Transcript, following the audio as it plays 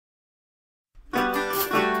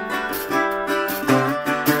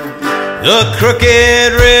The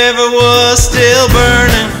crooked river was still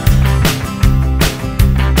burning.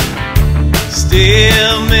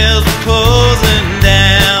 Steel mills were closing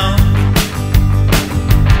down.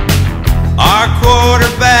 Our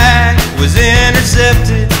quarterback was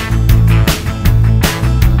intercepted.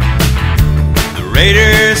 The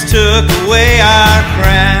Raiders took away our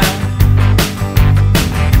crown.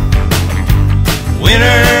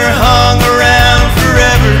 Winter hung around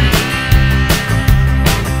forever.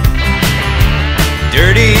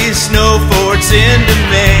 Dirty snow forts into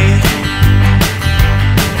May.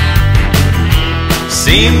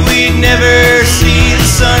 Seemed we'd never see the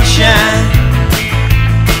sunshine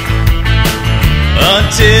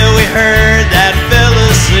until we heard that fella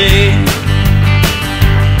say,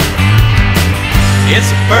 it's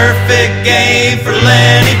a perfect game for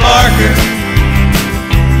Lenny Barker.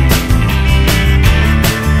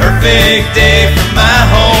 Perfect day for my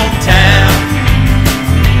hometown.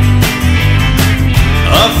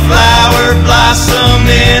 A flower blossomed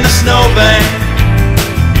in a snowbank.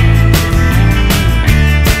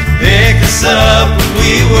 Picked us up when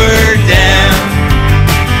we were down.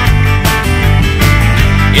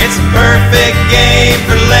 It's a perfect game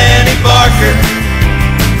for Lenny Barker.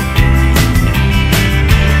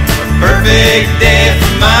 A perfect day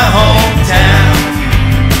for my hometown.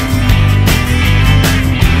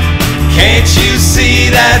 Can't you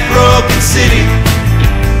see that broken city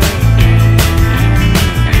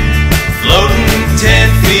floating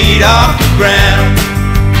 10 feet off the ground?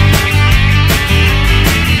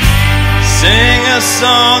 Sing a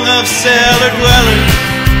song of cellar dwellers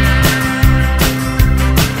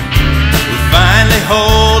who finally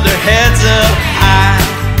hold their heads up high.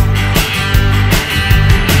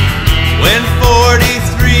 When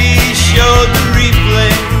 43 showed the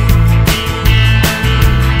replay,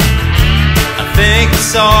 I think I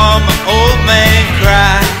saw my old man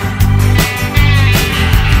cry.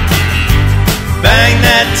 Bang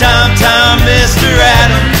that tom-tom, Mr.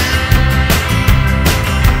 Adams.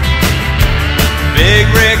 Big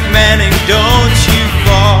Rick Manning, don't you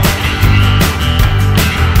fall.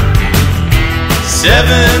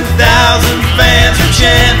 7,000 fans are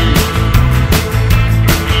chanting.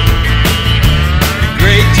 The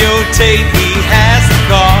great Joe Tate, he has the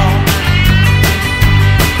call.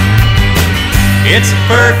 It's a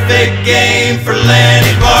perfect game for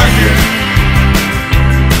Lenny Barker.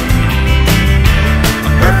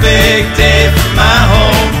 A perfect day for my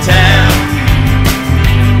hometown.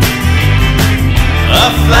 A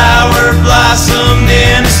flower blossomed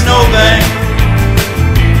in a snowbank.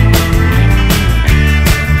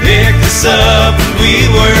 Picked us up when we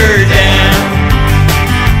were down.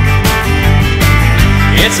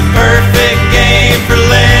 It's a perfect game for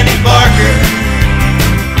Lenny Barker.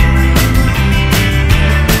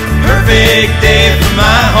 Perfect day for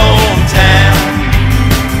my hometown.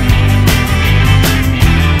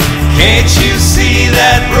 Can't you see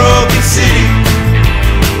that broken city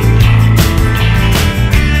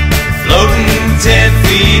floating 10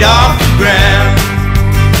 feet off the ground?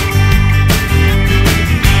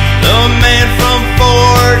 The man from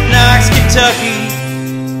Fort Knox, Kentucky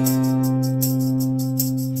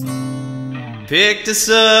picked us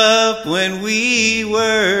up when we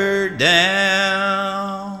were down.